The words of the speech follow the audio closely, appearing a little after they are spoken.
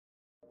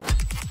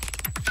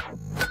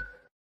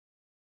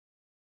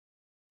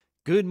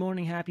Good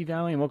morning, Happy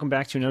Valley, and welcome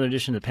back to another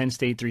edition of the Penn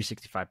State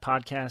 365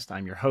 podcast.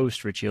 I'm your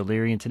host, Richie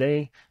O'Leary, and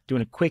today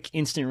doing a quick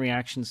instant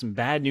reaction, some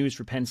bad news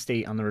for Penn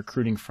State on the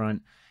recruiting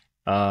front.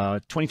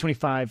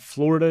 2025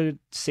 Florida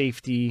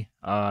safety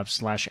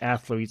slash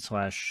athlete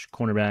slash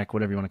cornerback,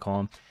 whatever you want to call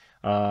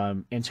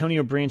him.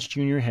 Antonio Branch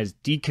Jr. has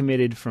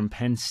decommitted from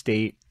Penn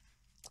State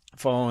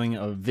following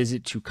a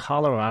visit to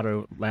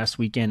Colorado last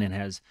weekend and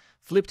has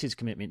flipped his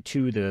commitment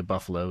to the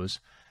Buffaloes.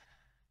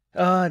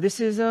 This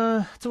is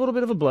it's a little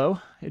bit of a blow.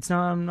 It's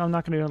not. I'm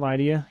not going to lie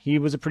to you. He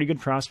was a pretty good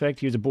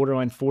prospect. He was a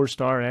borderline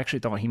 4-star. I actually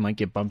thought he might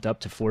get bumped up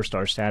to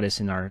 4-star status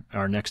in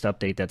our next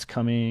update that's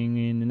coming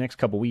in the next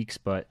couple weeks.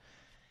 But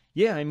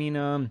yeah, I mean,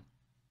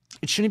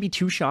 it shouldn't be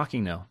too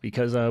shocking though,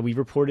 because we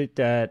reported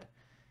that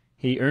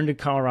he earned a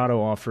Colorado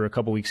offer a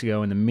couple weeks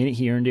ago, and the minute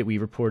he earned it, we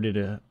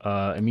reported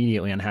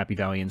immediately on Happy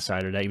Valley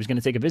Insider that he was going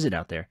to take a visit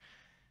out there.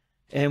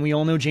 And we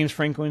all know James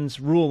Franklin's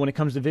rule when it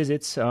comes to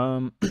visits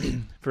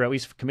for at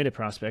least committed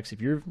prospects.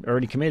 If you're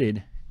already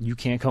committed, you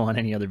can't go on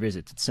any other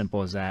visits. It's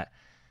simple as that.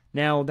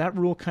 Now, that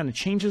rule kind of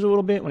changes a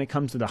little bit when it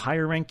comes to the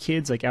higher-ranked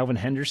kids, like Alvin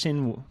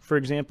Henderson, for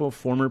example,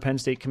 former Penn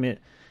State commit,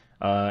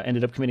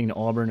 ended up committing to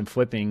Auburn and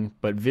flipping,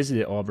 but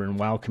visited Auburn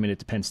while committed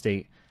to Penn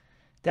State.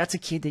 That's a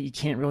kid that you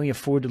can't really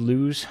afford to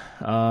lose.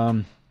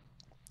 So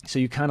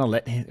you kind of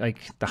let like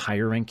the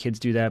higher-ranked kids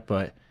do that.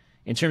 But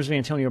in terms of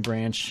Antonio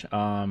Branch,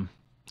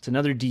 it's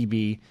another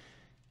DB.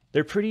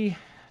 They're pretty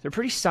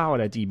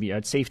solid at DB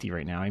at safety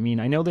right now. I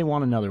mean, I know they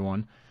want another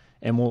one,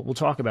 and we'll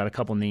talk about a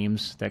couple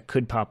names that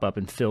could pop up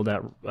and fill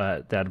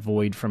that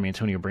void from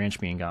Antonio Branch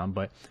being gone.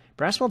 But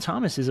Braswell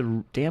Thomas is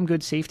a damn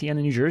good safety out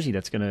of New Jersey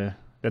that's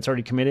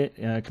already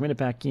committed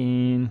back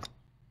in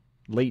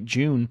late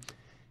June,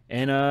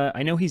 and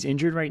I know he's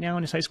injured right now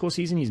in his high school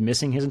season. He's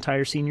missing his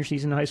entire senior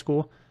season in high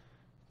school,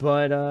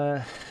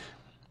 but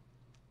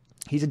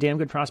he's a damn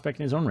good prospect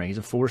in his own right. He's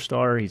a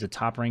 4-star. He's a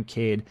top-ranked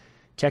kid.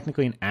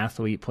 Technically an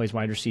athlete, plays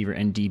wide receiver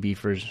and DB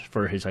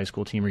for his high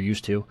school team, or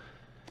used to.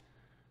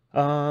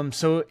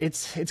 So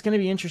it's going to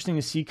be interesting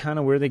to see kind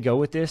of where they go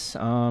with this.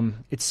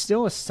 It's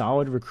still a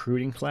solid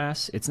recruiting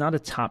class. It's not a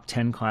top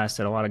 10 class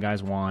that a lot of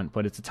guys want,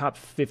 but it's a top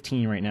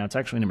 15 right now. It's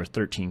actually number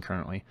 13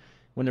 currently.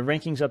 When the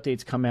rankings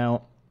updates come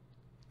out,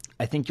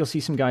 I think you'll see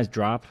some guys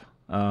drop,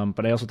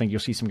 but I also think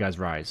you'll see some guys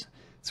rise.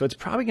 So it's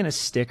probably going to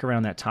stick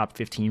around that top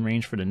 15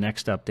 range for the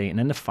next update. And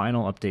then the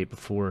final update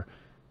before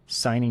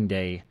signing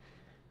day,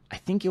 I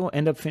think you'll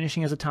end up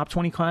finishing as a top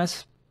 20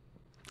 class.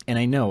 And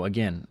I know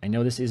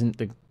this isn't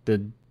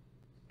the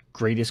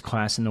greatest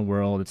class in the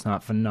world. It's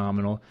not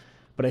phenomenal.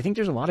 But I think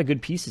there's a lot of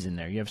good pieces in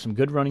there. You have some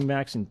good running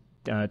backs and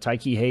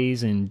Tyke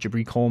Hayes and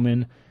Jabri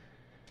Coleman.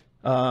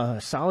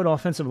 Solid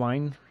offensive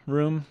line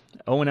room.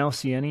 Owen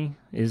Alciani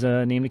is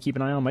a name to keep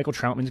an eye on. Michael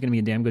Troutman's going to be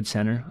a damn good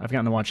center. I've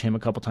gotten to watch him a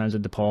couple times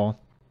at DePaul.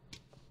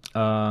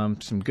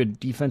 Some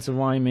good defensive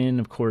linemen.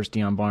 Of course,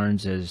 Deion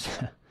Barnes is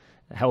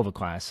a hell of a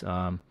class.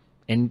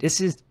 And this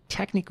is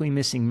technically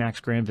missing Max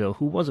Granville,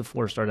 who was a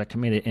 4-star that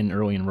committed and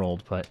early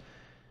enrolled. But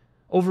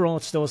overall,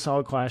 it's still a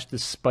solid class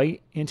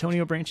despite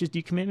Antonio Branch's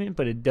decommitment.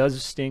 But it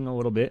does sting a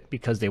little bit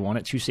because they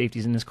wanted 2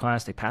 safeties in this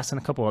class. They passed on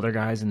a couple other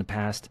guys in the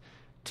past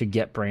to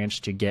get Branch,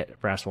 to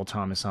get Braswell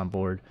Thomas on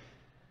board.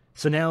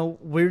 So now,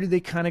 where do they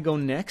kind of go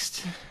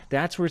next?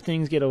 That's where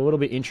things get a little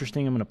bit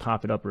interesting. I'm going to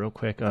pop it up real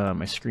quick on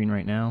my screen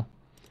right now.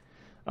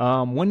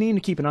 One name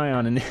to keep an eye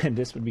on, and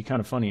this would be kind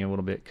of funny a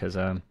little bit because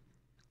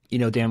you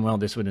know damn well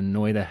this would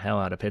annoy the hell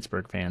out of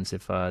Pittsburgh fans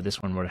if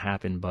this one were to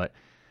happen, but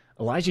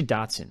Elijah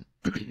Dotson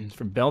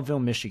from Belleville,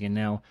 Michigan.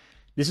 Now,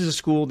 this is a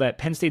school that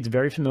Penn State's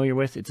very familiar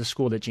with. It's a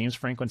school that James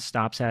Franklin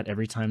stops at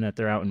every time that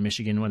they're out in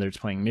Michigan, whether it's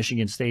playing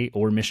Michigan State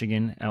or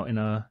Michigan out in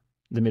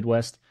the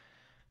Midwest.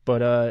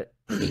 But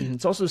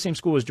it's also the same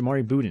school as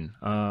Jamari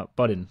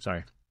Budden,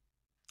 sorry.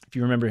 If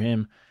you remember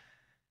him.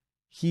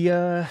 He's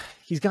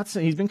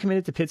been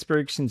committed to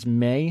Pittsburgh since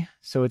May,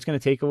 so it's going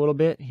to take a little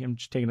bit. I'm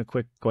just taking a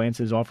quick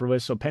glance at his offer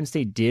list. So Penn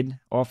State did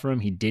offer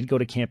him. He did go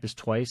to campus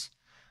twice.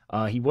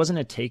 He wasn't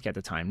a take at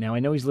the time. Now, I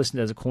know he's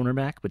listed as a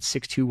cornerback, but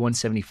 6'2",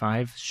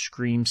 175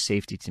 screams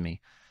safety to me.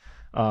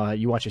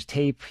 You watch his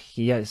tape.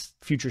 He has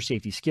future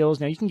safety skills.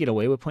 Now, you can get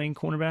away with playing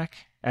cornerback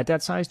at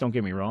that size. Don't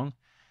get me wrong.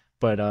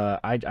 But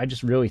I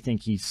just really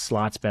think he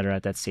slots better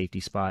at that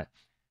safety spot.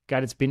 Guy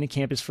that's been to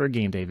campus for a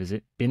game day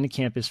visit, been to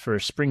campus for a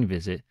spring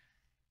visit,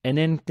 and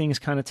then things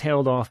kind of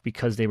tailed off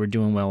because they were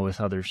doing well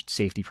with other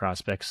safety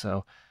prospects.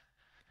 So,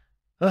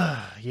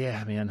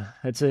 yeah, man,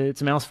 it's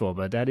a mouthful,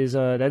 but that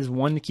is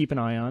one to keep an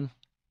eye on.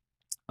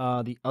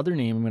 The other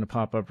name I'm going to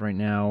pop up right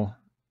now,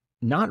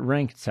 not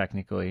ranked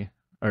technically,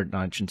 or no,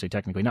 I shouldn't say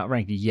technically, not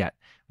ranked yet.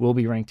 Will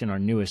be ranked in our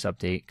newest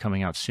update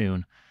coming out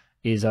soon.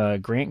 Is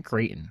Grant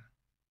Grayton,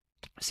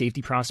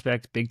 safety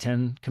prospect, Big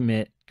Ten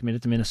committed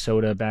to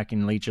Minnesota back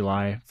in late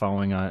July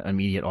following an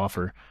immediate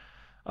offer.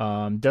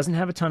 Doesn't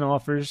have a ton of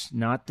offers,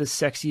 not the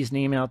sexiest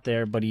name out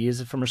there, but he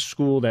is from a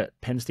school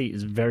that Penn State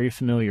is very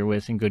familiar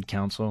with in good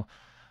counsel.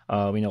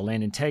 We know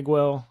Landon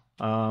Tegwell,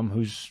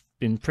 who's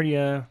been pretty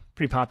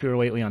popular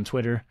lately on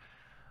Twitter.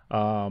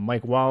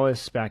 Mike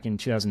Wallace back in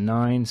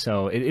 2009.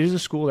 So it is a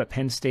school that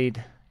Penn State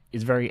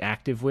is very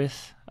active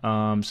with.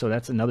 So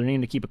that's another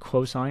name to keep a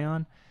close eye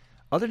on.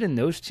 Other than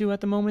those two at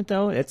the moment,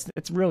 though,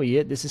 that's really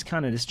it. This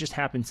just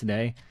happened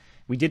today.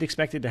 We did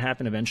expect it to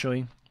happen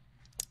eventually,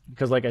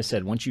 because like I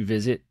said, once you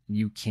visit,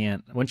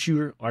 once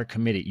you are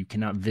committed, you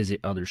cannot visit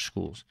other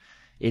schools.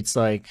 It's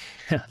like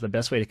the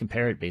best way to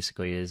compare it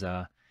basically is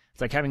it's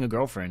like having a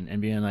girlfriend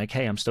and being like,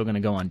 hey, I'm still going to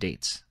go on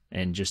dates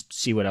and just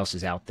see what else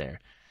is out there.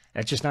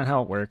 That's just not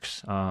how it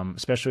works,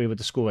 especially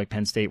with a school like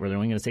Penn State where they're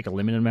only going to take a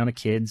limited amount of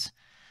kids.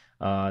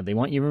 They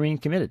want you to remain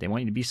committed. They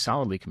want you to be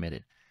solidly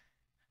committed.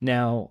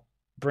 Now,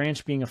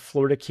 Branch being a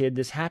Florida kid,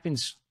 this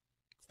happens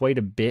quite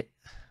a bit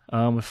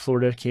with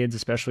Florida kids,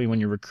 especially when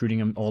you're recruiting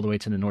them all the way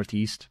to the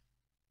Northeast.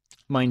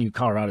 Mind you,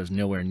 Colorado's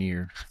nowhere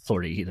near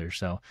Florida either,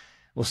 so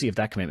we'll see if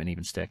that commitment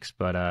even sticks.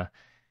 But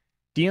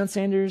Deion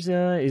Sanders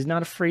is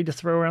not afraid to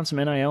throw around some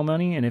NIL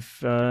money, and if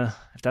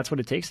that's what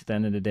it takes at the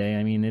end of the day,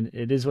 I mean,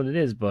 it is what it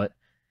is. But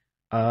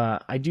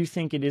I do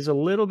think it is a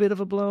little bit of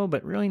a blow,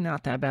 but really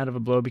not that bad of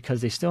a blow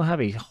because they still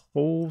have a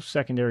whole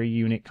secondary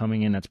unit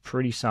coming in that's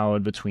pretty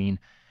solid between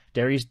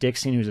Darius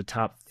Dixon, who's a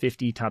top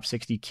 50, top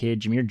 60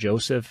 kid. Jameer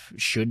Joseph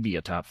should be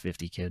a top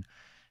 50 kid.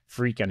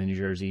 Freak out of New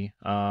Jersey.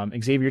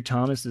 Xavier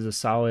Thomas is a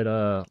solid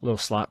little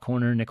slot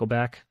corner,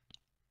 nickelback.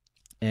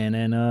 And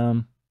then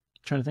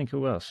trying to think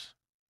who else.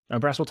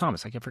 Braswell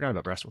Thomas. I forgot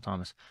about Braswell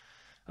Thomas.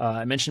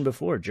 I mentioned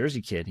before,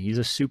 Jersey kid. He's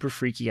a super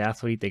freaky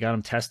athlete. They got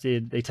him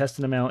tested. They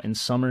tested him out in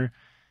summer.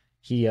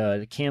 He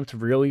camped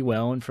really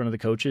well in front of the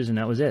coaches, and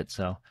that was it.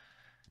 So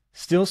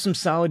still some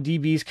solid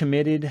DBs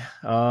committed.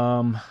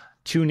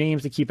 Two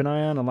names to keep an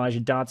eye on,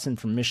 Elijah Dotson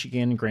from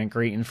Michigan, Grant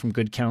Grayton from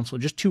Good Counsel.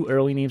 Just two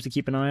early names to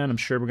keep an eye on. I'm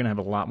sure we're going to have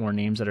a lot more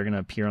names that are going to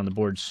appear on the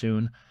board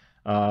soon.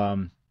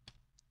 But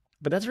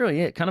that's really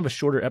it. Kind of a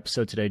shorter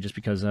episode today just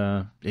because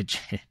it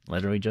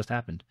literally just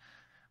happened.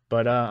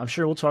 But I'm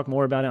sure we'll talk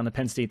more about it on the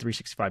Penn State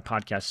 365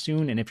 podcast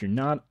soon. And if you're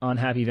not on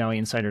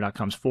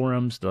HappyValleyInsider.com's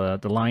forums, the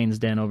Lion's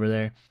Den over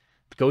there,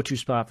 the go-to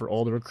spot for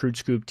all the recruit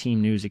scoop,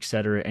 team news,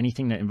 etc.,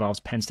 anything that involves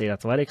Penn State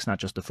athletics, not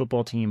just the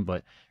football team,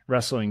 but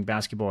wrestling,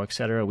 basketball,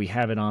 etc., we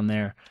have it on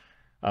there.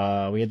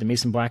 We had the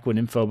Mason Blackwood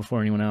info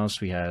before anyone else.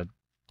 We had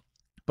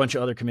a bunch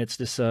of other commits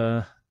this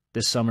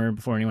summer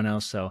before anyone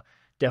else. So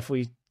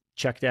definitely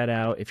check that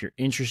out. If you're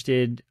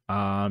interested,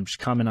 just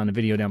comment on the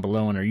video down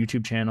below on our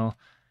YouTube channel.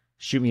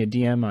 Shoot me a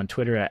DM on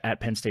Twitter at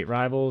Penn State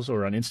Rivals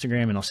or on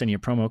Instagram, and I'll send you a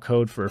promo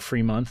code for a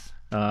free month.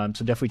 So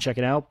definitely check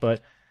it out.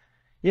 But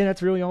yeah,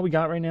 that's really all we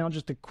got right now.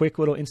 Just a quick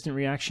little instant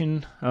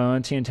reaction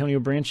to Antonio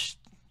Branch,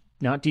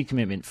 not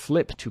decommitment,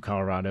 flip to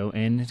Colorado,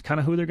 and kind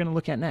of who they're going to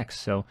look at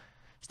next. So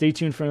stay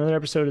tuned for another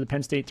episode of the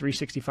Penn State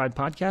 365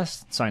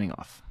 podcast. Signing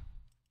off.